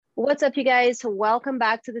What's up, you guys? Welcome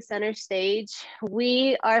back to the center stage.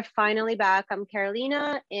 We are finally back. I'm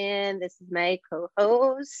Carolina, and this is my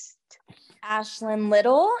co-host, Ashlyn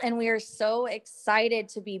Little, and we are so excited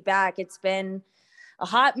to be back. It's been a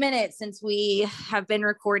hot minute since we have been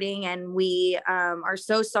recording, and we are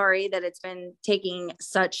so sorry that it's been taking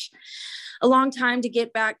such a long time to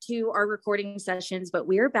get back to our recording sessions, but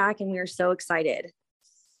we are back and we are so excited.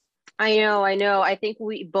 I know. I think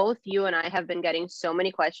both you and I have been getting so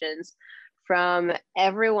many questions from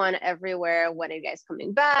everyone everywhere. When are you guys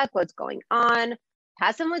coming back? What's going on?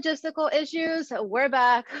 Had some logistical issues. We're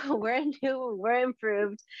back. We're new. We're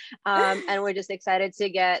improved. And we're just excited to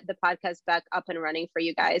get the podcast back up and running for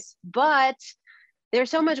you guys. But there's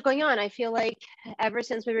so much going on. I feel like ever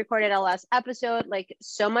since we recorded our last episode, like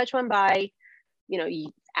so much went by.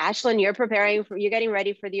 Ashlyn, you're getting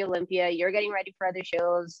ready for the Olympia. You're getting ready for other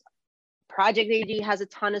shows. Project AG has a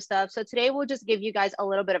ton of stuff. So today we'll just give you guys a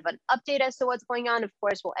little bit of an update as to what's going on. Of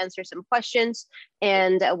course, we'll answer some questions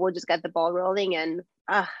and we'll just get the ball rolling. And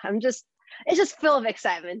it's just full of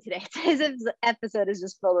excitement today. Today's episode is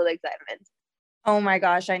just full of excitement. Oh my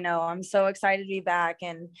gosh, I know. I'm so excited to be back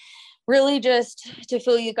and really just to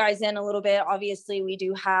fill you guys in a little bit. Obviously, we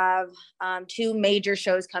do have two major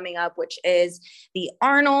shows coming up, which is the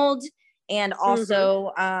Arnold and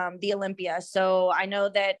also the Olympia. So I know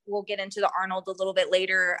that we'll get into the Arnold a little bit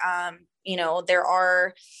later. There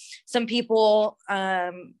are some people,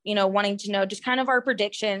 wanting to know just kind of our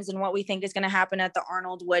predictions and what we think is going to happen at the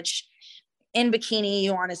Arnold, which in bikini,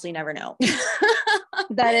 you honestly never know.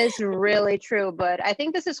 That is really true. But I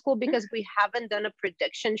think this is cool because we haven't done a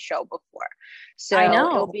prediction show before. So I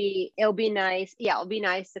know. It'll be nice. Yeah, it'll be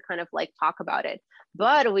nice to kind of like talk about it.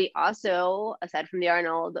 But we also, aside from the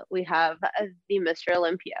Arnold, we have the Mr.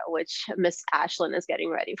 Olympia, which Miss Ashlyn is getting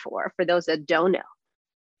ready for those that don't know.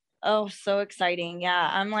 Oh, so exciting. Yeah.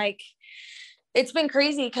 I'm like, it's been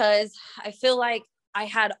crazy because I feel like I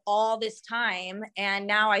had all this time and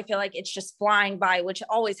now I feel like it's just flying by, which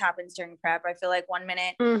always happens during prep. I feel like 1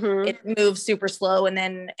 minute it moves super slow. And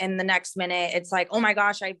then in the next minute, it's like, oh my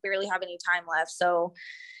gosh, I barely have any time left. So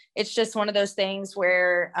it's just one of those things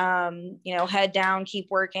where, head down, keep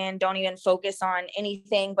working, don't even focus on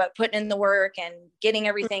anything, but putting in the work and getting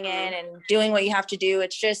everything in and doing what you have to do.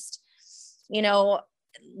 It's just,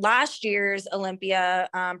 last year's Olympia,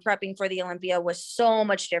 prepping for the Olympia was so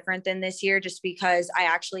much different than this year, just because I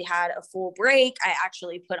actually had a full break. I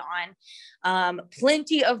actually put on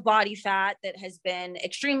plenty of body fat that has been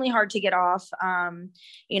extremely hard to get off.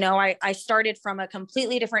 I started from a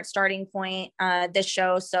completely different starting point this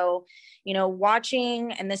show. So,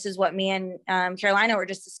 watching, and this is what me and Carolina were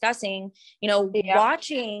just discussing,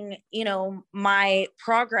 watching, my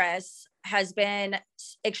progress has been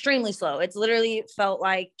extremely slow. It's literally felt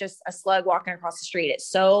like just a slug walking across the street.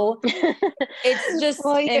 It's just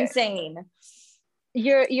insane.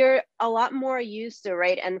 You're a lot more used to,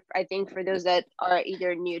 right? And I think for those that are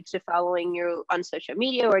either new to following you on social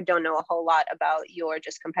media or don't know a whole lot about your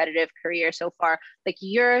just competitive career so far, like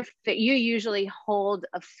you usually hold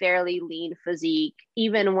a fairly lean physique,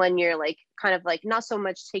 even when you're like kind of like not so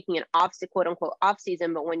much taking an quote unquote off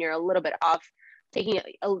season, but when you're a little bit off, taking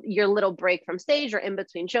your little break from stage or in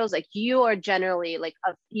between shows, like you are generally like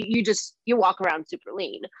you walk around super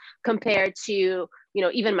lean compared to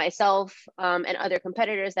even myself and other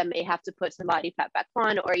competitors that may have to put some body fat back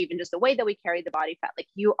on, or even just the way that we carry the body fat, like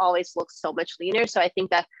you always look so much leaner. So I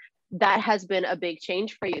think that has been a big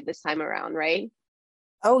change for you this time around, right?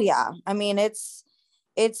 Oh yeah, I mean it's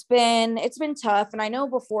been tough. And I know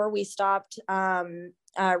before we stopped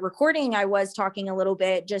recording, I was talking a little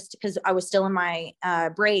bit just because I was still in my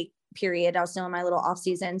break period. I was still in my little off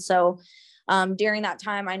season. So during that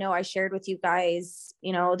time, I know I shared with you guys,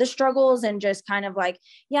 the struggles and just kind of like,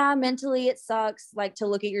 yeah, mentally it sucks, like to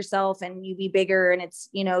look at yourself and you be bigger. And it's,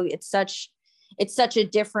 it's such a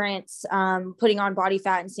difference putting on body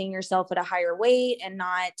fat and seeing yourself at a higher weight and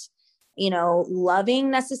not,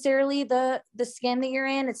 loving necessarily the skin that you're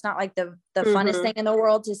in. It's not like the funnest thing in the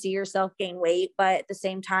world to see yourself gain weight, but at the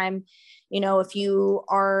same time, if you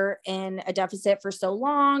are in a deficit for so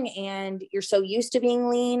long and you're so used to being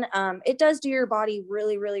lean, it does do your body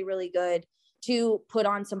really, really, really good to put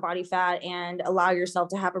on some body fat and allow yourself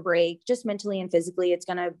to have a break, just mentally and physically. It's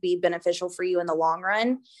going to be beneficial for you in the long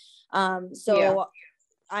run. I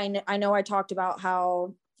know I talked about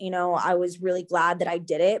how, I was really glad that I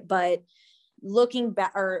did it, but looking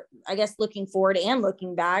back, or I guess looking forward and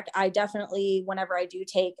looking back, I definitely, whenever I do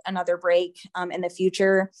take another break in the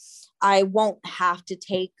future, I won't have to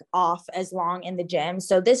take off as long in the gym.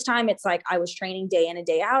 So this time it's like I was training day in and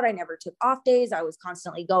day out. I never took off days. I was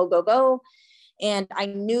constantly go, go, go. And I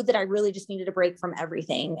knew that I really just needed a break from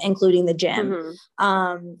everything, including the gym.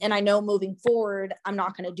 And I know moving forward, I'm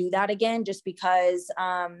not going to do that again, just because,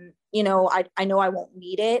 you know, I know I won't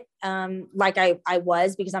need it, like I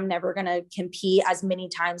was, because I'm never going to compete as many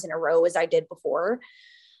times in a row as I did before.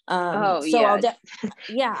 Oh So yeah.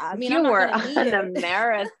 yeah, I mean, I'm You not were going to need on a it.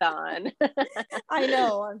 marathon. I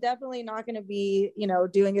know I'm definitely not going to be, you know,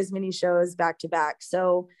 doing as many shows back to back.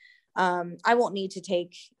 So, I won't need to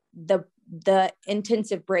take the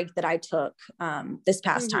intensive break that I took, this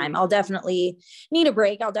past time. I'll definitely need a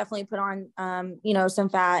break. I'll definitely put on, you know, some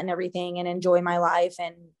fat and everything and enjoy my life.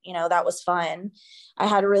 And, you know, that was fun. I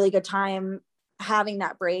had a really good time having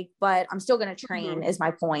that break, but I'm still going to train is my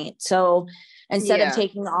point. So instead of Yeah.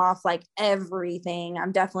 taking off like everything,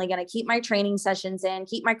 I'm definitely going to keep my training sessions in,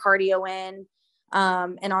 keep my cardio in.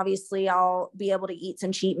 And obviously I'll be able to eat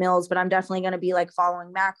some cheat meals, but I'm definitely going to be like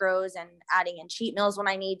following macros and adding in cheat meals when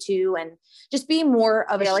I need to, and just be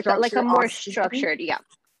more of a Yeah, like a structured more off season. structured, yeah.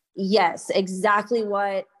 Yes, exactly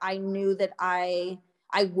what I knew that I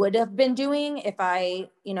would have been doing if I,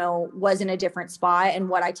 you know, was in a different spot. And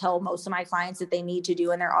what I tell most of my clients that they need to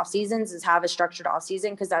do in their off seasons is have a structured off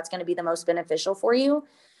season, because that's going to be the most beneficial for you.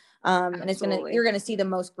 And you're Absolutely. going to see the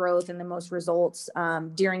most growth and the most results,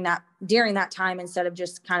 during that time, instead of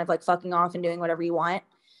just kind of like fucking off and doing whatever you want.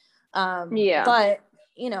 Yeah. But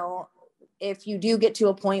you know, if you do get to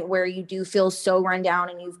a point where you do feel so run down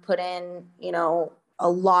and you've put in, you know, a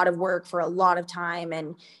lot of work for a lot of time,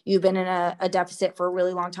 and you've been in a deficit for a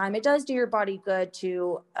really long time, it does do your body good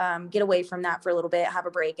to, get away from that for a little bit, have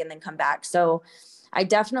a break, and then come back. So I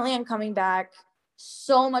definitely am coming back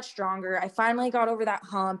so much stronger. I finally got over that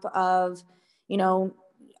hump of, you know,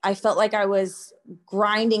 I felt like I was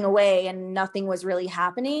grinding away and nothing was really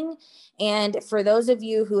happening. And for those of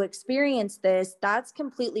you who experience this, that's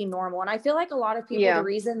completely normal. And I feel like a lot of people, the Yeah.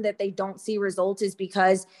 reason that they don't see results is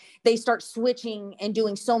because they start switching and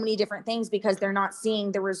doing so many different things because they're not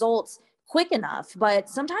seeing the results quick enough. But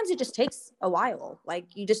sometimes it just takes a while. Like,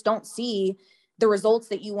 you just don't see the results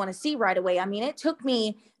that you want to see right away. I mean, it took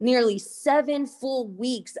me nearly 7 full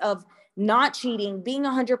weeks of not cheating, being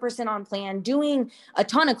 100% on plan, doing a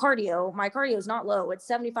ton of cardio. My cardio is not low. It's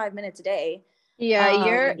 75 minutes a day. Yeah,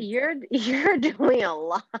 Um, you're doing a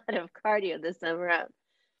lot of cardio this time around.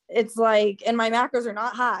 it's like, and my macros are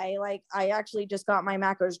not high. Like, I actually just got my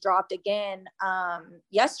macros dropped again,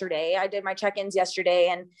 yesterday. I did my check-ins yesterday,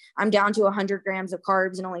 and I'm down to 100 grams of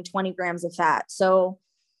carbs and only 20 grams of fat. So,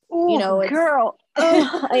 you Oh, know, it's, girl.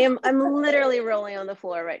 Oh, I'm literally rolling on the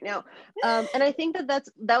floor right now. And I think that's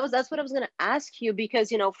what I was gonna ask you,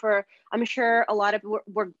 because for I'm sure a lot of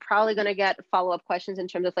we're probably gonna get follow-up questions in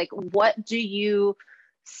terms of like, what do you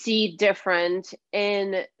see different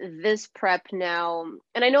in this prep now?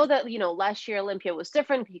 And I know that last year Olympia was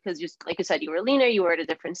different because, just like you said, you were leaner, you were at a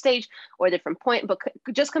different stage or a different point, but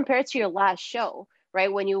just compared to your last show,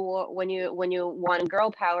 right, when you won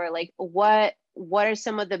Girl Power, like what are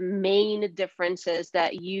some of the main differences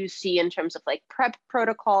that you see in terms of like prep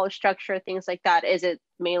protocol structure, things like that? Is it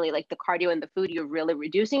mainly like the cardio and the food you're really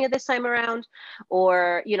reducing it this time around,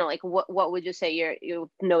 or like what would you say you've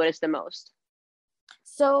noticed the most?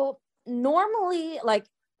 so normally, like,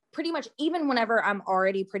 pretty much even whenever I'm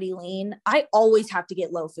already pretty lean, I always have to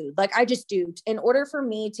get low food. Like, I just do, in order for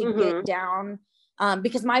me to Mm-hmm. get down,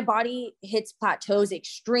 because my body hits plateaus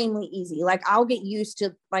extremely easy. Like, I'll get used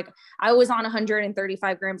to, like, I was on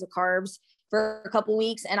 135 grams of carbs for a couple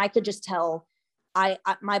weeks, and I could just tell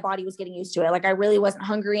my body was getting used to it. Like, I really wasn't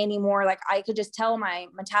hungry anymore. Like, I could just tell my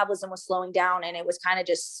metabolism was slowing down, and it was kind of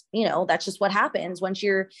just, that's just what happens once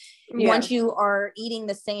Yeah. you are eating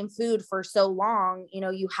the same food for so long.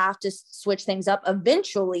 You have to switch things up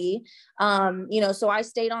eventually. So I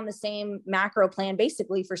stayed on the same macro plan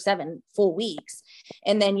basically for 7 full weeks.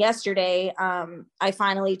 And then yesterday, I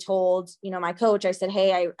finally told, my coach, I said,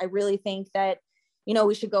 hey, I really think that,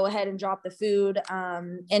 we should go ahead and drop the food.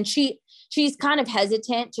 And she's kind of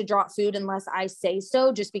hesitant to drop food unless I say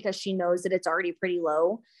so, just because she knows that it's already pretty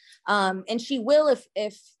low. And she will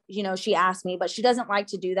if she asks me, but she doesn't like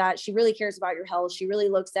to do that. She really cares about your health. She really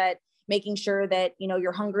looks at making sure that,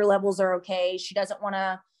 your hunger levels are okay. She doesn't want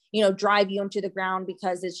to, drive you into the ground,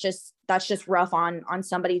 because that's just rough on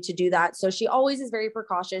somebody to do that. So she always is very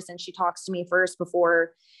precautious, and she talks to me first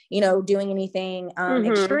before, doing anything, Mm-hmm.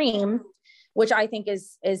 extreme, which I think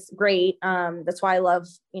is great. That's why I love,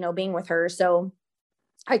 being with her. So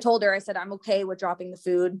I told her, I said, I'm okay with dropping the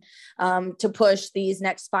food, to push these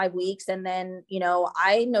next 5 weeks. And then,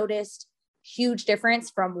 I noticed huge difference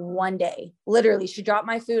from one day. Literally, she dropped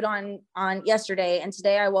my food on yesterday, and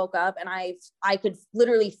today I woke up and I could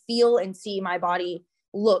literally feel and see my body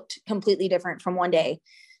looked completely different from one day.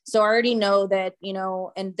 So I already know that, you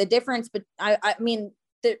know, and the difference, but I mean,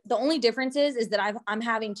 the only difference is that I'm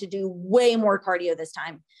having to do way more cardio this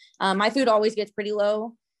time. My food always gets pretty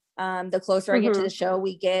low. The closer I get to the show,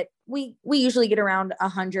 we usually get around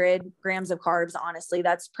 100 grams of carbs. Honestly,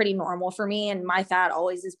 that's pretty normal for me. And my fat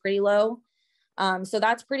always is pretty low. So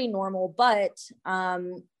that's pretty normal, but,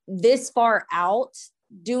 this far out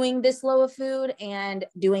doing this low of food and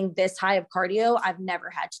doing this high of cardio, I've never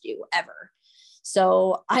had to do ever.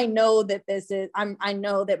 So I know that I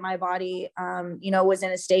know that my body, you know, was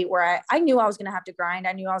in a state where I knew I was going to have to grind.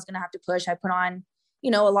 I knew I was going to have to push. I put on,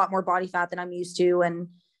 you know, a lot more body fat than I'm used to. And,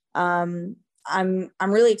 I'm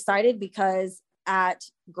really excited because at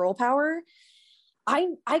Girl Power,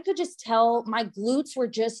 I could just tell my glutes were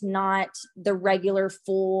just not the regular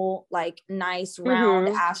full, like nice round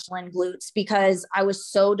Ashland glutes, because I was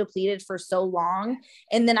so depleted for so long.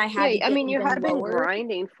 And then I had to get, I mean, you had been lower.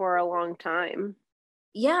 grinding for a long time.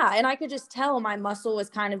 Yeah. And I could just tell my muscle was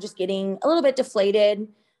kind of just getting a little bit deflated.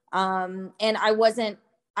 And I was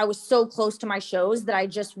so close to my shows that I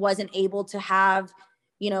just wasn't able to have,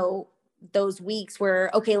 you know, those weeks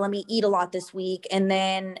where, okay, let me eat a lot this week and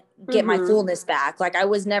then get my fullness back. Like I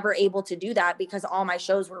was never able to do that because all my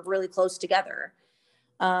shows were really close together.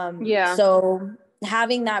 So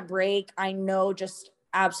having that break, I know just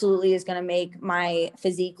absolutely is going to make my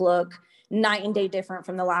physique look night and day different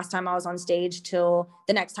from the last time I was on stage till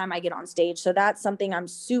the next time I get on stage. So that's something I'm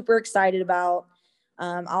super excited about.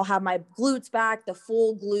 I'll have my glutes back, the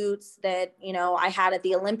full glutes that, you know, I had at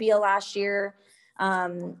the Olympia last year.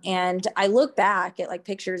 And I look back at like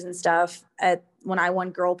pictures and stuff at when I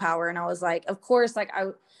won Girl Power, and I was like, of course, like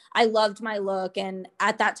I loved my look. And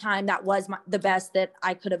at that time, that was the best that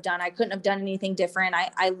I could have done. I couldn't have done anything different.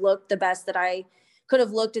 I looked the best that I could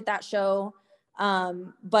have looked at that show.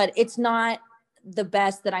 But it's not the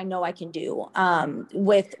best that I know I can do,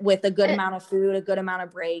 with a good amount of food, a good amount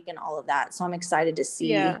of break and all of that. So I'm excited to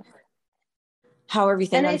see how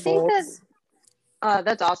everything unfolds.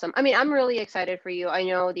 That's awesome. I mean, I'm really excited for you. I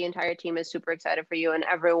know the entire team is super excited for you, and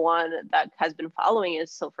everyone that has been following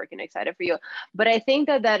is so freaking excited for you. But I think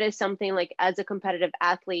that is something like, as a competitive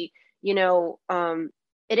athlete, you know,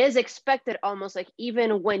 it is expected almost like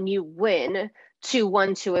even when you win to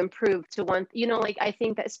want to improve, to want, you know, like I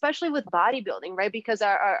think that especially with bodybuilding, right? Because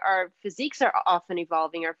our physiques are often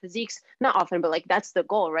evolving, our physiques, not often, but like that's the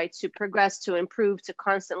goal, right? To progress, to improve, to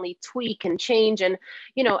constantly tweak and change. And,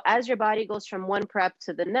 you know, as your body goes from one prep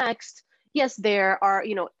to the next, yes, there are,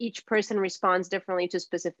 you know, each person responds differently to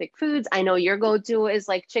specific foods. I know your go-to is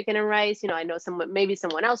like chicken and rice. You know, I know maybe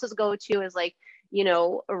someone else's go-to is like, you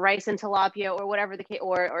know, rice and tilapia or whatever the case,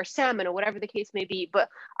 or salmon or whatever the case may be. But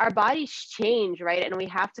our bodies change, right? And we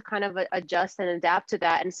have to kind of adjust and adapt to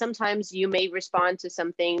that. And sometimes you may respond to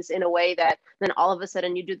some things in a way that then all of a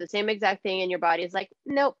sudden you do the same exact thing and your body is like,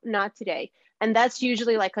 nope, not today. And that's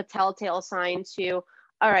usually like a telltale sign to,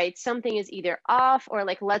 all right, something is either off, or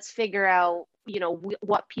like, let's figure out, you know,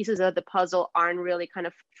 what pieces of the puzzle aren't really kind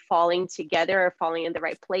of falling together or falling in the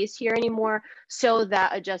right place here anymore, so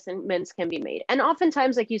that adjustments can be made. And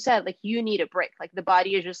oftentimes, like you said, like you need a break. Like the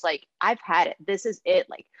body is just like, I've had it. This is it.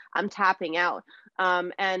 Like I'm tapping out.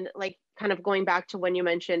 And like kind of going back to when you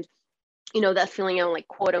mentioned, you know, that feeling of like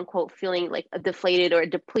quote unquote feeling like deflated or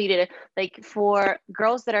depleted, like for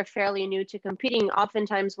girls that are fairly new to competing,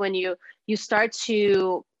 oftentimes when you start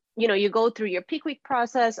to, you know, you go through your peak week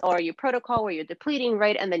process or your protocol where you're depleting,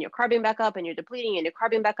 right? And then you're carbing back up and you're depleting and you're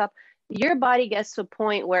carbing back up, your body gets to a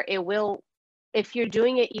point where it will, if you're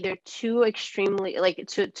doing it either too extremely, like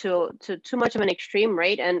to too much of an extreme,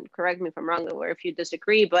 right? And correct me if I'm wrong or if you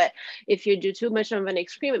disagree, but if you do too much of an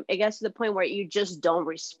extreme, it gets to the point where you just don't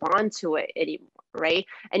respond to it anymore, right?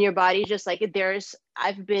 And your body's just like,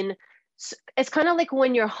 it's kind of like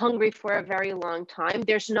when you're hungry for a very long time,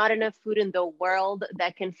 there's not enough food in the world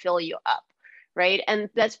that can fill you up, right? And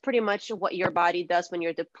that's pretty much what your body does when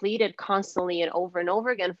you're depleted constantly and over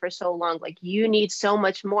again for so long. Like you need so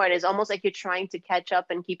much more. And it's almost like you're trying to catch up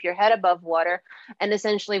and keep your head above water. And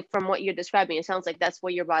essentially from what you're describing, it sounds like that's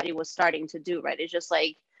what your body was starting to do, right? It's just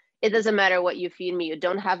like, it doesn't matter what you feed me. You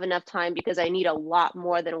don't have enough time because I need a lot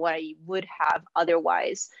more than what I would have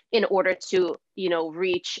otherwise in order to, you know,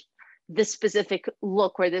 reach this specific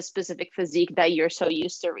look or this specific physique that you're so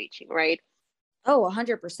used to reaching, right? Oh,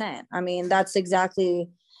 100%. I mean, that's exactly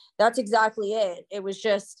it. It was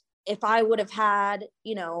just, if I would have had,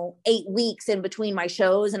 you know, 8 weeks in between my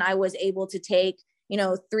shows and I was able to take, you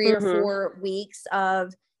know, 3 or 4 weeks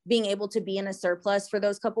of being able to be in a surplus for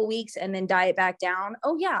those couple weeks and then diet back down.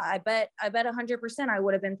 Oh yeah, I bet 100% I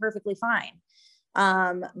would have been perfectly fine.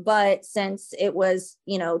 But since it was,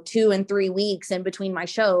 2 and 3 weeks in between my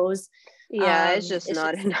shows, it's just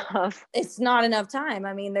not enough. It's not enough time.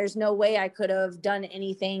 I mean, there's no way I could have done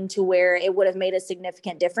anything to where it would have made a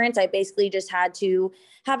significant difference. I basically just had to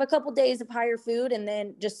have a couple days of higher food, and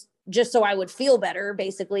then just so I would feel better,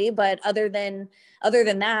 basically. But other than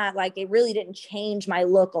that, like, it really didn't change my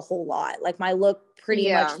look a whole lot. Like, my look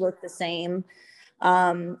pretty much looked the same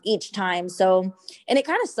each time. So, and it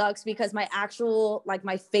kind of sucks because my actual, like,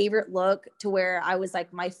 my favorite look to where I was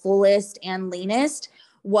like my fullest and leanest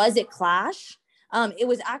was at Clash. It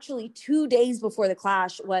was actually 2 days before the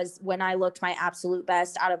Clash was when I looked my absolute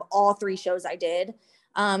best out of all 3 shows I did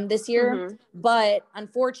this year. But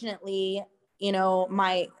unfortunately,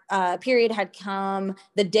 my period had come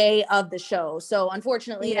the day of the show. So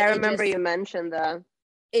unfortunately, I remember you mentioned that.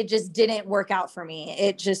 It just didn't work out for me.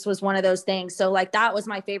 It just was one of those things. So, like, that was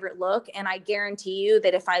my favorite look. And I guarantee you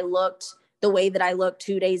that if I looked the way that I looked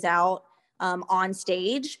 2 days out on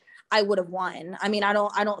stage, I would have won. I mean, I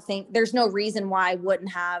don't think there's no reason why I wouldn't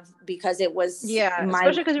have, because it was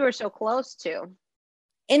especially because we were so close to.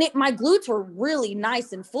 And my glutes were really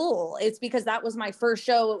nice and full. It's because that was my first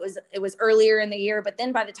show. It was earlier in the year, but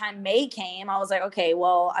then by the time May came, I was like, okay,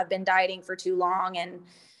 well, I've been dieting for too long, and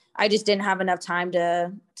I just didn't have enough time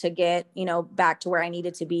to get, back to where I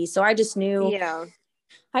needed to be. So I just knew,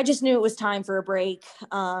 it was time for a break.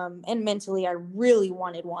 And mentally I really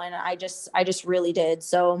wanted one. I just really did.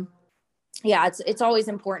 So yeah, it's always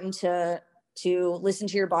important to listen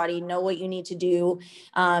to your body, know what you need to do.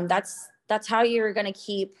 That's how you're going to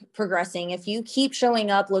keep progressing. If you keep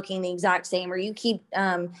showing up looking the exact same, or you keep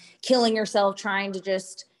killing yourself trying to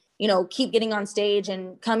just, keep getting on stage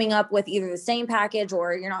and coming up with either the same package,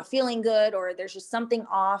 or you're not feeling good, or there's just something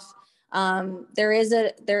off. I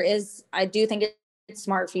do think it's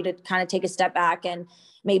smart for you to kind of take a step back and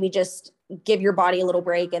maybe just give your body a little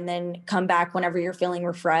break, and then come back whenever you're feeling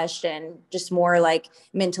refreshed and just more like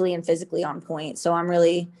mentally and physically on point. So I'm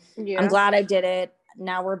glad I did it.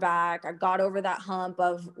 Now we're back. I got over that hump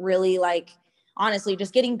of really, like, honestly,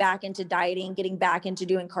 just getting back into dieting, getting back into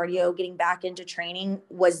doing cardio, getting back into training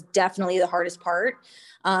was definitely the hardest part.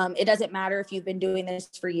 It doesn't matter if you've been doing this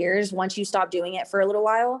for years. Once you stop doing it for a little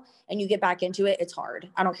while and you get back into it, it's hard.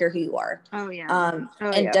 I don't care who you are.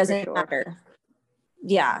 It doesn't matter.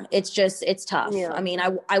 Yeah, it's tough. Yeah. I mean,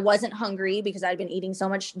 I wasn't hungry because I'd been eating so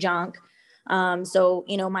much junk. So,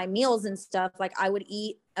 my meals and stuff, like, I would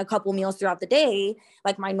eat a couple meals throughout the day,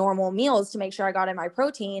 like my normal meals, to make sure I got in my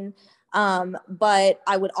protein. But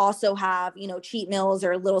I would also have, cheat meals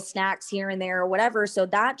or little snacks here and there or whatever. So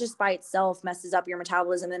that just by itself messes up your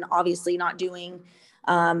metabolism. And obviously not doing,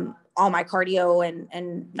 all my cardio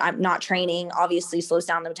and I'm not training, obviously slows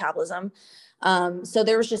down the metabolism. So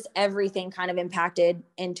there was just everything kind of impacted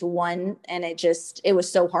into one, and it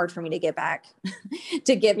was so hard for me to get back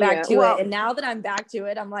to it. And now that I'm back to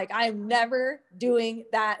it, I'm like, I'm never doing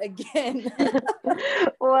that again.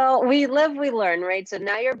 Well, we live, we learn, right? So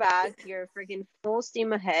now you're back, you're freaking full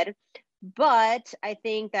steam ahead. But I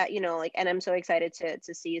think that, and I'm so excited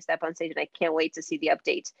to see you step on stage, and I can't wait to see the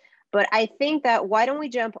updates. But I think that, why don't we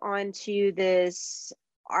jump onto this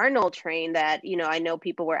Arnold train that, I know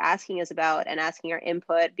people were asking us about and asking our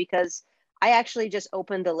input, because I actually just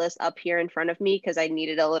opened the list up here in front of me because I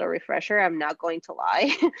needed a little refresher. I'm not going to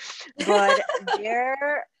lie. But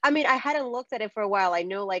I hadn't looked at it for a while. I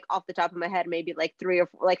know, like, off the top of my head, maybe like 4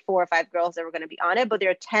 or 5 girls that were going to be on it, but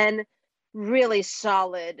there are 10 really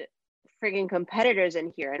solid friggin' competitors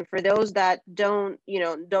in here. And for those that don't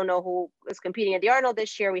know who is competing at the Arnold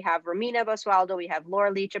this year, we have Romina Basualdo, we have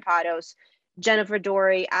Laura Lee Chapados, Jennifer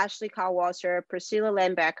Dory, Ashley Kawasser, Priscilla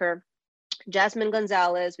Lambecker, Jasmine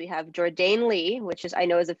Gonzalez. We have Jordan Lee, which I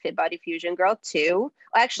know is a Fit Body Fusion girl too.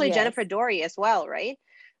 Actually, yes. Jennifer Dory as well, right?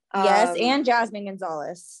 Yes, and Jasmine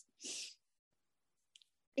Gonzalez.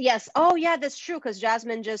 Yes. Oh, yeah, that's true, because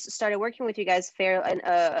Jasmine just started working with you guys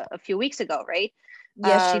a few weeks ago, right?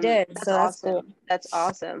 Yes, she did. That's awesome. Cool. That's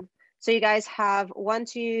awesome. So you guys have 1,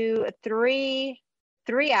 2, 3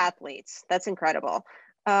 athletes. That's incredible.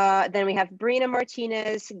 Then we have Brina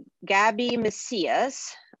Martinez, Gabby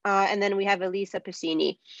Macias, and then we have Elisa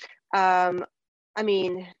Piscini. That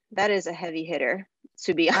is a heavy hitter,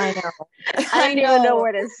 to be honest. I know. I don't even know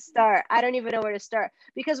where to start. I don't even know where to start,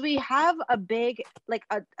 because we have a big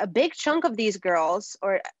chunk of these girls,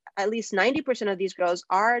 or at least 90% of these girls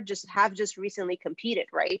have just recently competed,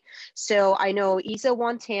 right? So I know Isa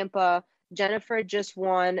won Tampa, Jennifer just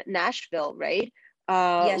won Nashville, right?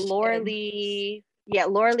 Yes, Laura Lee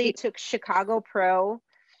took Chicago Pro.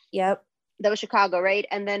 Yep. That was Chicago, right?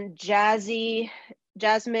 And then Jasmine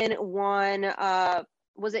won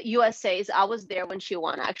was it USA's? I was there when she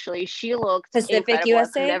won, actually. She looked Pacific incredible. I've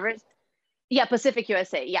USA. never, yeah, Pacific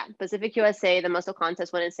USA. Yeah, Pacific USA, the muscle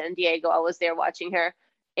contest went in San Diego. I was there watching her.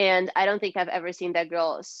 And I don't think I've ever seen that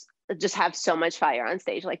girl just have so much fire on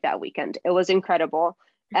stage like that weekend. It was incredible.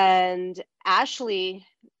 And Ashley,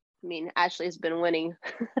 I mean, Ashley's been winning.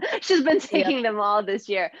 She's been taking them all this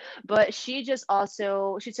year. But she just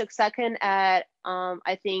also, she took second at,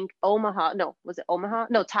 I think, Omaha. No, was it Omaha?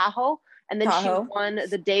 No, Tahoe. And then Tahoe. she won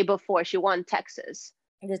the day before. She won Texas.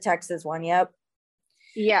 The Texas one, yep.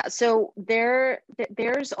 Yeah, so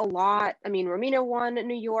there's a lot. I mean, Romina won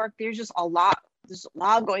New York. There's just a lot. There's a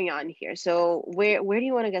lot going on here. So where do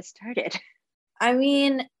you want to get started? I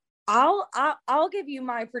mean, I'll give you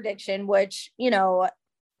my prediction, which, you know,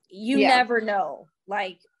 you never know.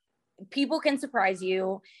 Like, people can surprise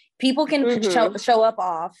you. People can show up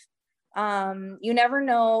off. You never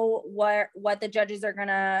know what the judges are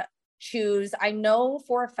gonna choose. I know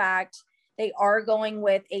for a fact they are going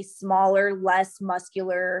with a smaller, less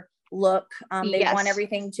muscular look. They want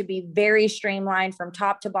everything to be very streamlined from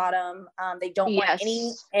top to bottom. They don't want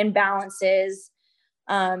any imbalances.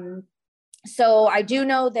 So I do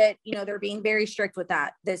know that, you know, they're being very strict with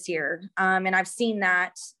that this year. And I've seen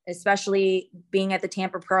that, especially being at the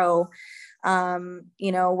Tampa Pro,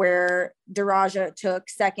 you know, where Daraja took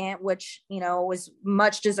second, which, you know, was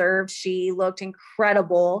much deserved. She looked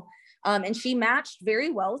incredible. And she matched very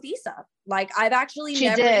well with Isa. Like, I've actually she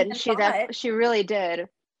really did.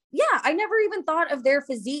 Yeah, I never even thought of their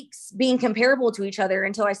physiques being comparable to each other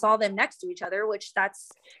until I saw them next to each other, which that's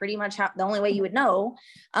pretty much the only way you would know,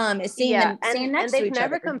 is seeing them standing next to each other. And they've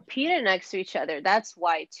never competed next to each other. That's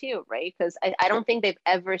why too, right? Because I don't think they've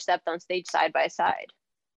ever stepped on stage side by side.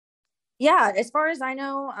 Yeah, as far as I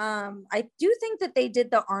know, I do think that they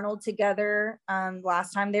did the Arnold together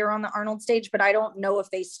last time they were on the Arnold stage, but I don't know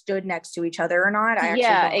if they stood next to each other or not. I actually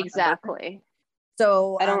don't exactly.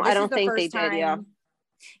 So I don't think they did.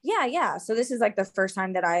 Yeah. So this is like the first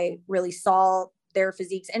time that I really saw their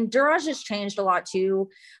physiques, and Duraj has changed a lot too.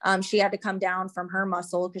 She had to come down from her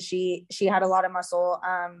muscle because she had a lot of muscle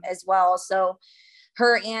as well. So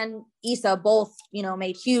her and Isa both, you know,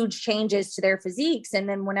 made huge changes to their physiques. And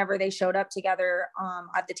then whenever they showed up together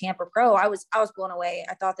at the Tampa Pro, I was blown away.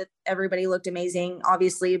 I thought that everybody looked amazing,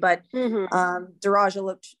 obviously, but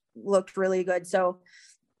Daraja looked really good. So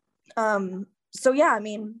yeah, I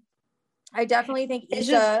mean, I definitely think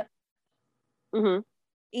Isa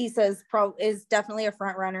is definitely a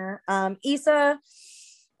front runner. Isa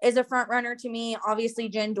is a front runner to me. Obviously,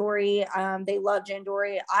 Jen Dory. They love Jen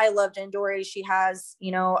Dory. I love Jen Dory. She has,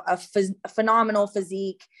 you know, a phenomenal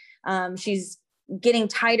physique. She's getting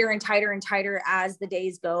tighter and tighter and tighter as the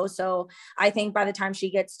days go. So I think by the time she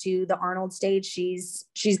gets to the Arnold stage, she's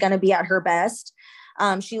going to be at her best.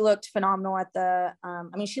 She looked phenomenal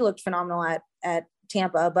she looked phenomenal at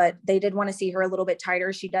Tampa, but they did want to see her a little bit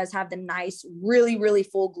tighter. She does have the nice, really, really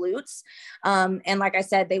full glutes. And like I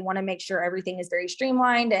said, they want to make sure everything is very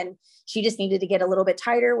streamlined, and she just needed to get a little bit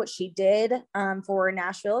tighter, which she did for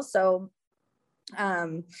Nashville. So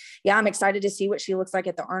I'm excited to see what she looks like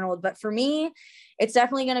at the Arnold. But for me, it's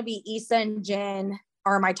definitely going to be Isa and Jen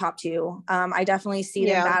are my top two. I definitely see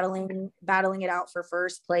them battling it out for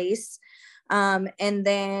first place. And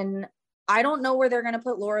then I don't know where they're going to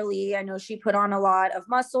put Laura Lee. I know she put on a lot of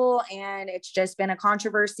muscle, and it's just been a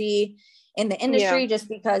controversy in the industry just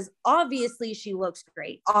because obviously she looks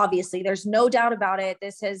great. Obviously, there's no doubt about it.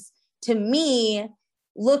 This has, to me,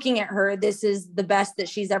 looking at her, this is the best that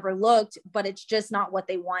she's ever looked, but it's just not what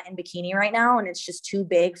they want in bikini right now. And it's just too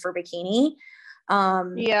big for bikini. I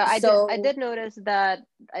did notice that.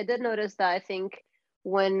 I think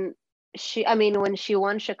when she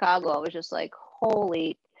won Chicago, I was just like,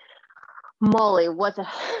 holy moly, what the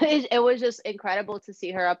it was just incredible to see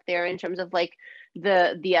her up there in terms of like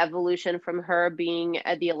the evolution from her being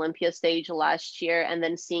at the Olympia stage last year and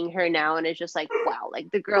then seeing her now, and it's just like, wow, like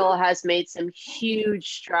the girl has made some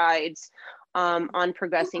huge strides on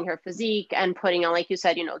progressing her physique and putting on, like you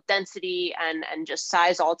said, you know, density and just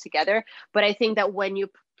size all together. But I think that when you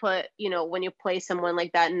place someone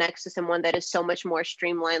like that next to someone that is so much more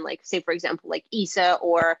streamlined, like say for example like Isa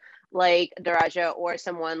or like Daraja, or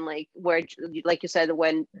someone like where, like you said,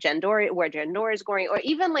 where Jen Dory is going, or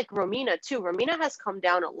even like Romina too. Romina has come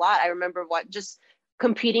down a lot. I remember just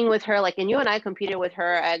competing with her, like, and you and I competed with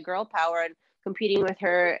her at Girl Power and competing with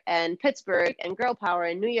her in Pittsburgh and Girl Power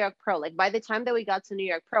and New York Pro. Like by the time that we got to New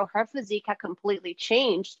York Pro, her physique had completely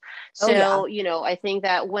changed. So, you know, I think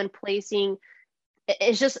that when placing,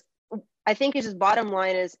 I think it's just bottom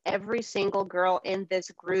line is every single girl in this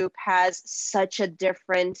group has such a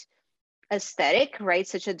different aesthetic, right?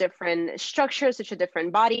 Such a different structure, such a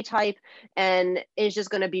different body type. And it's just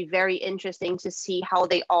going to be very interesting to see how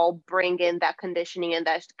they all bring in that conditioning and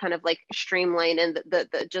that kind of like streamline and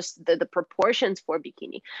the proportions for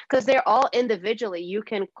bikini. Because they're all individually, you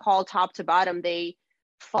can call top to bottom, they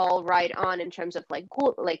fall right on in terms of like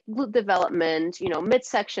glute development,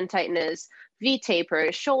 midsection tightness, V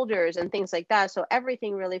taper, shoulders, and things like that. So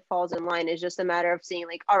everything really falls in line. It's just a matter of seeing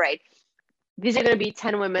like, all right, these are going to be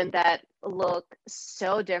 10 women that look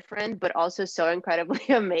so different, but also so incredibly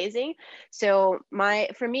amazing. So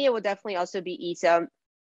for me, it would definitely also be Isa.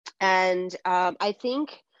 And I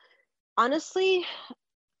think, honestly,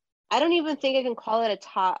 I don't even think I can call it a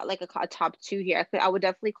top, like a top two here. I would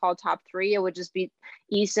definitely call top three. It would just be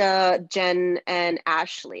Isa, Jen, and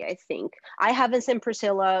Ashley, I think. I haven't seen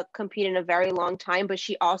Priscilla compete in a very long time, but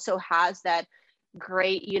she also has that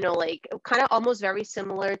great, like kind of almost very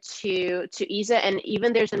similar to Isa. And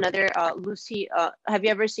even there's another Lucy. Have you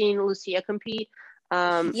ever seen Lucia compete?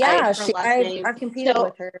 Yeah, Her last name. I've competed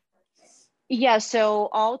with her. Yeah, so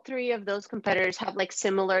all three of those competitors have like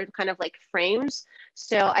similar kind of like frames.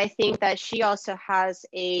 So I think that she also has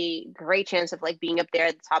a great chance of like being up there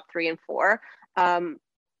at the top 3 and 4.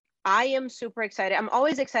 I am super excited. I'm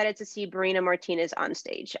always excited to see Brina Martinez on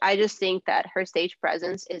stage. I just think that her stage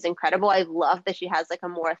presence is incredible. I love that she has like a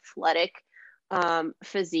more athletic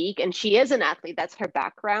physique, and she is an athlete. That's her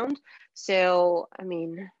background. So, I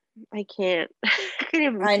mean, I can't, I can't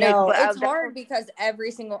even I know pick, it's hard because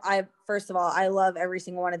first of all, I love every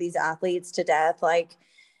single one of these athletes to death. Like,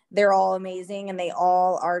 they're all amazing and they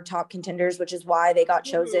all are top contenders, which is why they got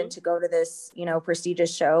chosen to go to this,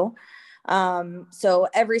 prestigious show. So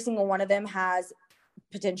every single one of them has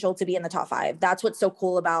potential to be in the top 5. That's what's so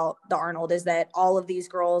cool about the Arnold, is that all of these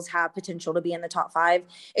girls have potential to be in the top 5.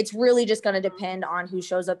 It's really just going to depend on who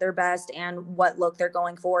shows up their best and what look they're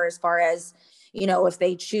going for, as far as, if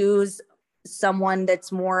they choose someone that's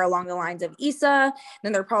more along the lines of Isa,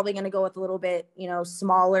 then they're probably going to go with a little bit,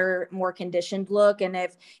 smaller, more conditioned look. And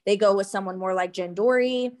if they go with someone more like Jen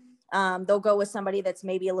Dory, they'll go with somebody that's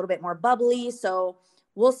maybe a little bit more bubbly. So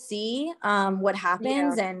we'll see what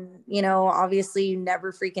happens. Yeah. And, obviously you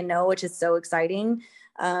never freaking know, which is so exciting.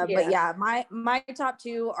 But yeah, my top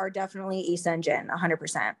 2 are definitely Isa and Jen,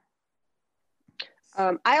 100%.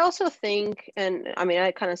 I also think, and I mean,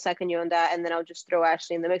 I kind of second you on that, and then I'll just throw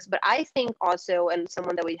Ashley in the mix. But I think also, and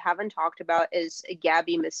someone that we haven't talked about is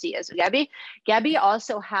Gabby Macias. Gabby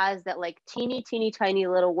also has that like teeny tiny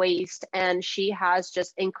little waist, and she has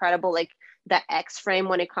just incredible like that X frame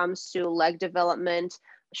when it comes to leg development,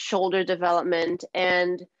 shoulder development,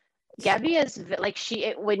 and Gabby is like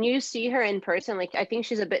when you see her in person, like I think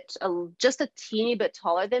she's a bit just a teeny bit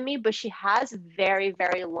taller than me, but she has very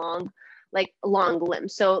long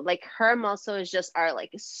limbs. So like her muscles just are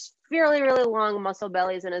like really long muscle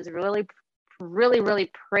bellies, and is really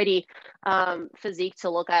pretty physique to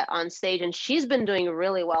look at on stage. And she's been doing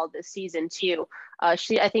really well this season too. I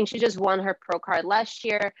think she just won her pro card last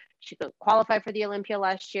year. She could qualify for the Olympia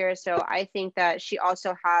last year. So I think that she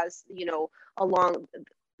also has, along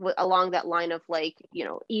that line of like,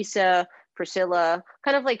 Isa, Priscilla,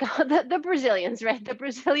 kind of like the Brazilians, right? The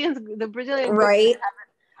Brazilian right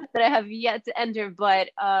that I have yet to enter. But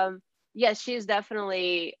yes, she's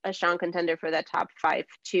definitely a strong contender for that top 5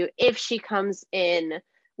 too, if she comes in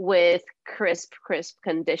with crisp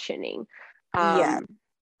conditioning. Yeah.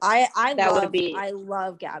 I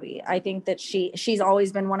love Gabby. I think that she's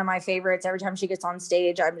always been one of my favorites. Every time she gets on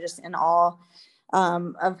stage, I'm just in awe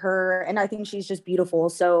of her, and I think she's just beautiful.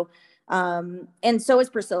 So and so is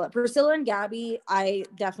Priscilla and Gabby. I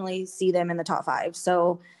definitely see them in the top 5.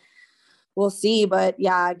 So we'll see. But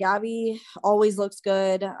yeah, Gabby always looks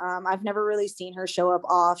good. I've never really seen her show up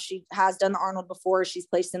off. She has done the Arnold before. She's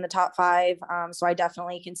placed in the top 5. So I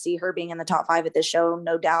definitely can see her being in the top 5 at this show,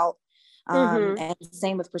 no doubt. And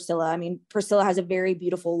same with Priscilla. I mean, Priscilla has a very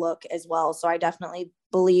beautiful look as well. So I definitely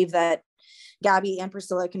believe that Gabby and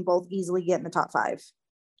Priscilla can both easily get in the top 5.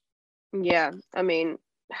 Yeah, I mean,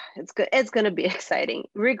 it's good. It's going to be exciting.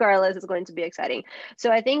 Regardless, it's going to be exciting.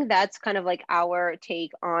 So I think that's kind of like our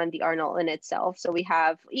take on the Arnold in itself. So we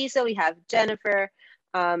have Isa, we have Jennifer,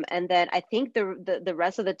 and then I think the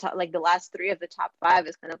rest of the top, like the last 3 of the top 5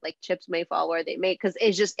 is kind of like chips may fall where they may, because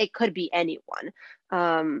it could be anyone,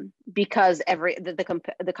 because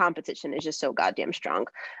the competition is just so goddamn strong.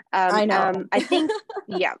 I know. I think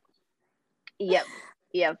yeah.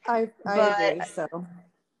 I agree. So.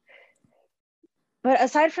 But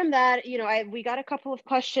aside from that, we got a couple of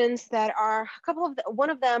questions that are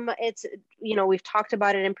one of them, it's, we've talked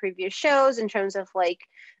about it in previous shows in terms of like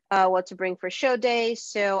what to bring for show day.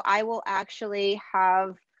 So I will actually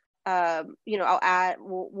have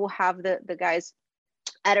we'll have the guys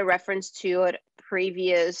add a reference to a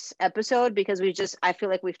previous episode, because I feel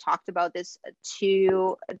like we've talked about this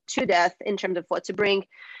to death in terms of what to bring: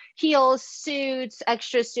 heels, suits,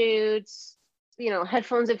 extra suits,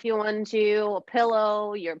 headphones if you want to, a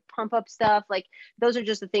pillow, your pump up stuff. Like, those are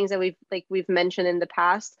just the things that we've mentioned in the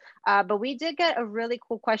past. But we did get a really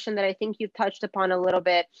cool question that I think you touched upon a little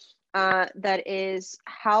bit. That is,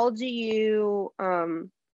 how do you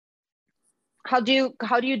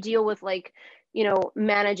deal with, like,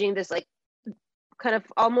 managing this, like, kind of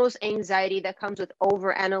almost anxiety that comes with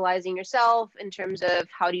over analyzing yourself in terms of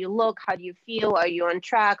how do you look, how do you feel, are you on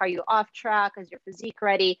track, are you off track, is your physique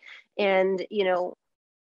ready, and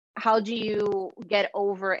how do you get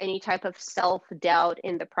over any type of self-doubt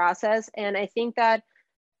in the process? And I think that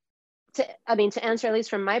to answer, at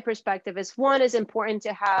least from my perspective, is important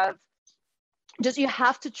to have, you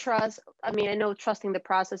have to trust. I know trusting the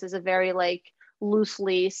process is a very, like,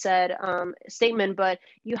 loosely said statement, but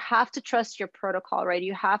you have to trust your protocol, right?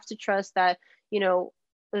 You have to trust that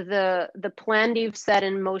the plan you've set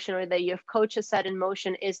in motion, or that your coach has set in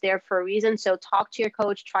motion, is there for a reason. So talk to your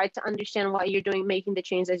coach, try to understand why you're making the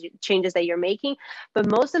changes that you're making, but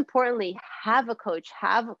most importantly, have a coach,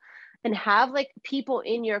 have like people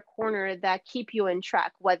in your corner that keep you in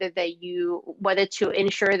track, whether to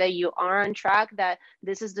ensure that you are on track, that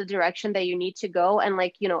this is the direction that you need to go. And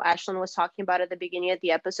like, Ashlyn was talking about at the beginning of the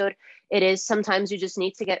episode, it is sometimes you just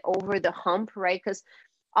need to get over the hump, right? Because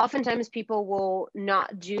oftentimes people will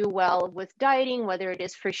not do well with dieting, whether it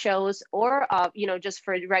is for shows or, just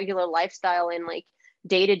for regular lifestyle and like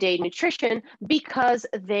day-to-day nutrition, because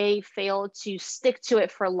they fail to stick to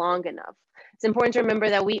it for long enough. It's important to remember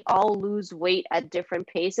that we all lose weight at different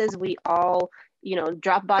paces. We all,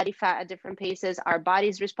 drop body fat at different paces. Our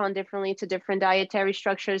bodies respond differently to different dietary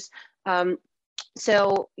structures.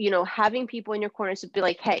 So, having people in your corner to be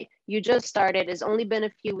like, hey, you just started, it's only been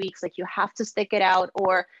a few weeks, like, you have to stick it out,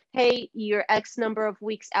 or hey, you're X number of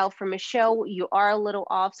weeks out from a show, you are a little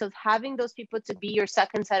off. So having those people to be your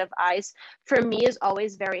second set of eyes, for me, is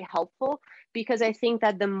always very helpful, because I think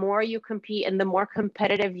that the more you compete and the more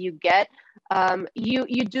competitive you get,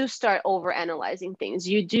 you do start over analyzing things.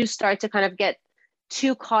 You do start to kind of get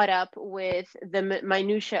too caught up with the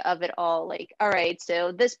minutia of it all. Like, all right,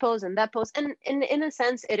 so this pose and that pose. And in a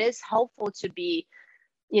sense, it is helpful to be,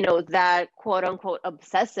 that quote unquote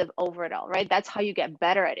obsessive over it all, right? That's how you get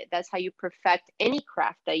better at it. That's how you perfect any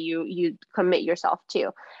craft that you commit yourself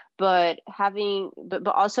to. But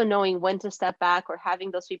also knowing when to step back, or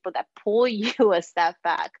having those people that pull you a step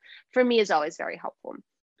back, for me, is always very helpful.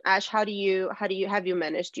 Ash, have you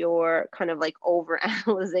managed your kind of like over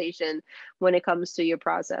analyzation when it comes to your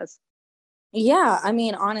process? Yeah,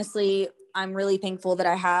 honestly, I'm really thankful that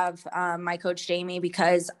I have my coach Jamie,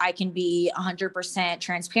 because I can be 100%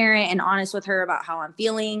 transparent and honest with her about how I'm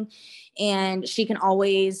feeling, and she can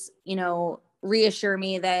always, reassure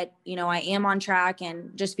me that, I am on track.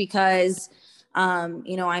 And just because,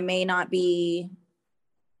 I may not be,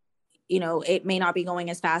 it may not be going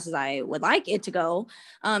as fast as I would like it to go,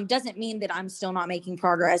 doesn't mean that I'm still not making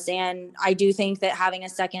progress. And I do think that having a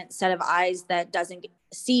second set of eyes that doesn't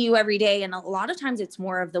see you every day, and a lot of times it's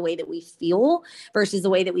more of the way that we feel versus the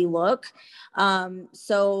way that we look.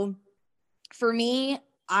 So for me,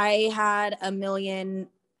 I had 1.5 million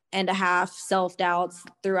self-doubts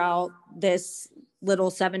throughout this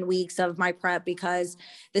little 7 weeks of my prep, because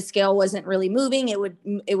the scale wasn't really moving. It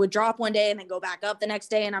would drop one day and then go back up the next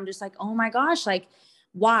day. And I'm just like, oh my gosh, like,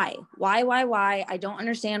 why? I don't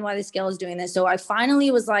understand why the scale is doing this. So I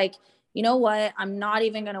finally was like, you know what? I'm not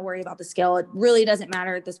even going to worry about the scale. It really doesn't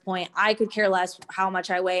matter at this point. I could care less how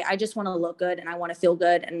much I weigh. I just want to look good and I want to feel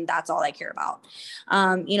good. And that's all I care about.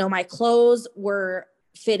 My clothes were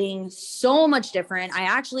fitting so much different. I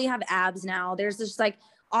actually have abs now. There's just like,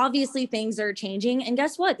 obviously things are changing, and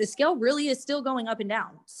guess what? The scale really is still going up and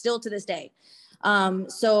down still to this day.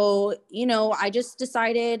 So, I just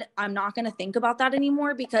decided I'm not going to think about that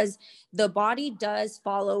anymore, because the body does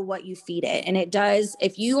follow what you feed it. And it does,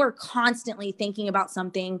 if you are constantly thinking about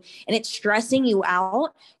something and it's stressing you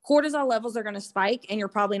out, cortisol levels are going to spike, and you're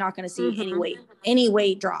probably not going to see any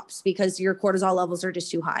weight drops, because your cortisol levels are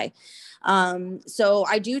just too high. So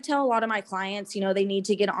I do tell a lot of my clients, they need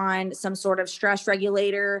to get on some sort of stress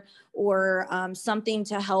regulator, or something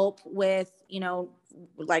to help with,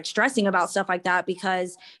 like stressing about stuff like that,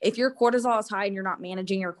 because if your cortisol is high and you're not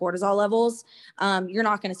managing your cortisol levels, you're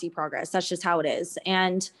not going to see progress. That's just how it is.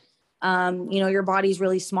 And, your body's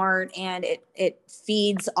really smart, and it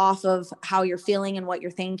feeds off of how you're feeling and what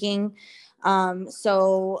you're thinking.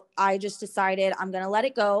 So I just decided I'm going to let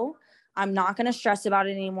it go. I'm not going to stress about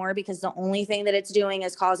it anymore, because the only thing that it's doing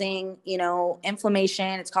is causing,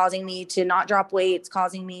 inflammation. It's causing me to not drop weight. It's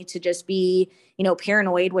causing me to just be,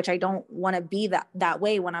 paranoid, which I don't want to be that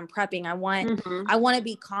way when I'm prepping. I want to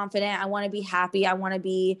be confident. I want to be happy. I want to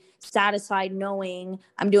be satisfied knowing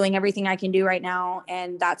I'm doing everything I can do right now.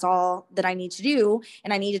 And that's all that I need to do.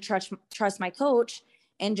 And I need to trust my coach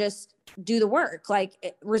and just do the work.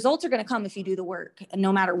 Like, results are going to come if you do the work,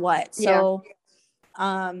 no matter what. So,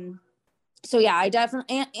 so yeah, I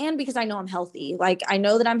definitely, and because I know I'm healthy, like I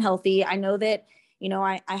know that I'm healthy. I know that,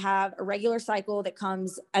 I have a regular cycle that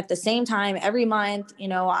comes at the same time every month.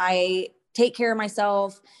 I take care of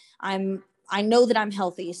myself. I know that I'm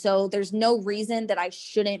healthy. So there's no reason that I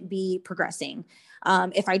shouldn't be progressing,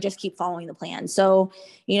 if I just keep following the plan. So,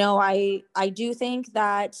 I do think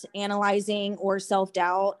that analyzing or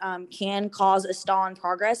self-doubt, can cause a stall in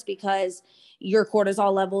progress, because your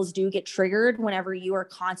cortisol levels do get triggered whenever you are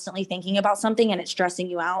constantly thinking about something and it's stressing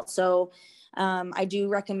you out. So I do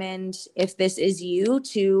recommend, if this is you,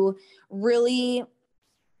 to really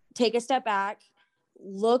take a step back,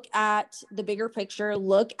 look at the bigger picture,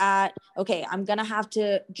 look at, okay, I'm going to have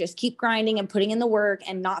to just keep grinding and putting in the work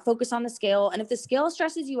and not focus on the scale. And if the scale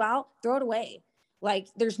stresses you out, throw it away. Like,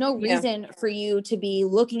 there's no reason for you to be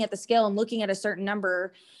looking at the scale and looking at a certain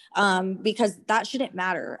number, because that shouldn't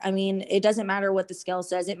matter. I mean, it doesn't matter what the scale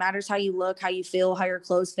says. It matters how you look, how you feel, how your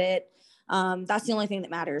clothes fit. That's the only thing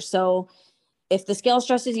that matters. So if the scale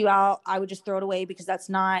stresses you out, I would just throw it away, because that's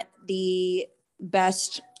not the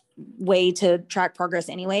best way to track progress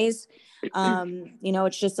anyways.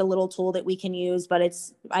 It's just a little tool that we can use, but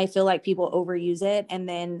I feel like people overuse it, and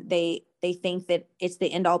then they think that it's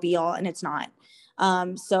the end all be all, and it's not.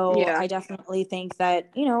 I definitely think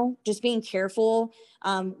that, just being careful,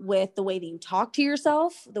 with the way that you talk to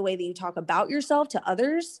yourself, the way that you talk about yourself to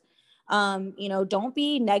others. Don't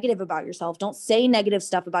be negative about yourself. Don't say negative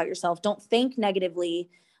stuff about yourself. Don't think negatively,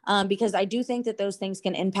 because I do think that those things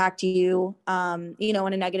can impact you, in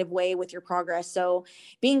a negative way with your progress. So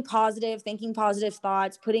being positive, thinking positive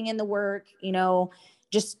thoughts, putting in the work,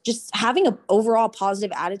 just having an overall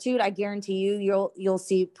positive attitude, I guarantee you'll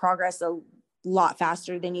see progress a lot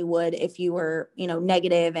faster than you would if you were,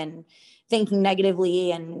 negative and thinking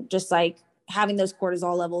negatively and just like having those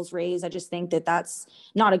cortisol levels raised. I just think that that's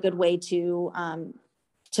not a good way to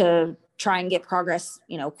try and get progress,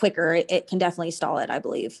 quicker. It can definitely stall it, I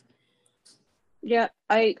believe. Yeah,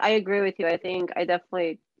 I agree with you. I think I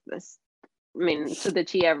definitely, to the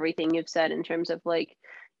T, everything you've said in terms of like,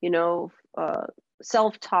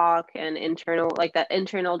 self-talk and that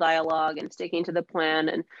internal dialogue, and sticking to the plan,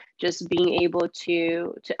 and just being able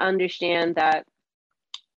to understand that,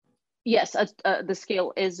 yes, the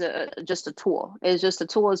scale is just a tool. It's just a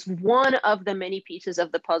tool. Is one of the many pieces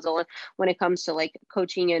of the puzzle. And when it comes to like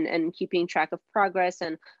coaching and keeping track of progress,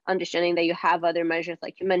 and understanding that you have other measures,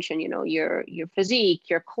 like you mentioned, your physique,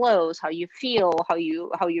 your clothes, how you feel, how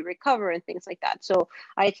you recover, and things like that. So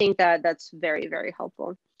I think that that's very, very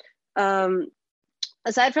helpful.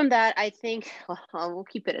 Aside from that, I think we'll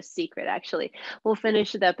keep it a secret. Actually, we'll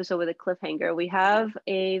finish the episode with a cliffhanger. We have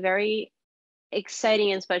a very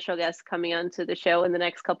exciting and special guest coming onto the show in the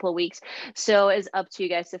next couple of weeks, so it's up to you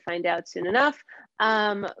guys to find out soon enough.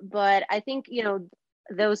 But I think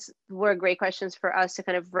those were great questions for us to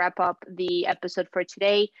kind of wrap up the episode for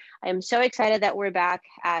today. I am so excited that we're back,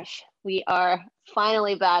 Ash. We are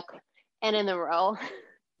finally back and in the row.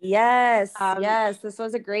 Yes, this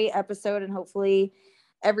was a great episode, and hopefully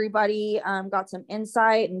everybody got some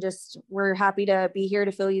insight, and just we're happy to be here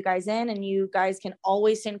to fill you guys in. And you guys can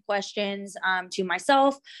always send questions to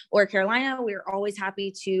myself or Carolina. We're always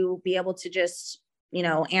happy to be able to just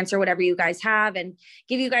answer whatever you guys have and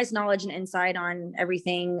give you guys knowledge and insight on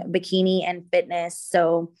everything bikini and fitness.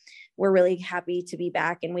 So we're really happy to be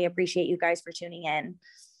back, and we appreciate you guys for tuning in.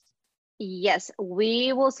 Yes,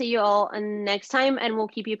 we will see you all next time, and we'll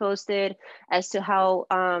keep you posted as to how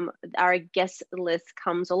our guest list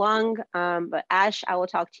comes along. But Ash, I will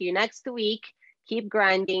talk to you next week. Keep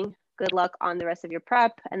grinding. Good luck on the rest of your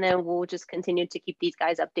prep, and then we'll just continue to keep these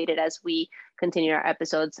guys updated as we continue our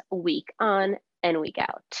episodes week on and week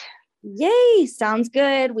out. Yay, sounds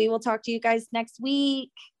good. We will talk to you guys next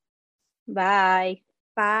week. Bye.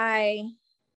 Bye.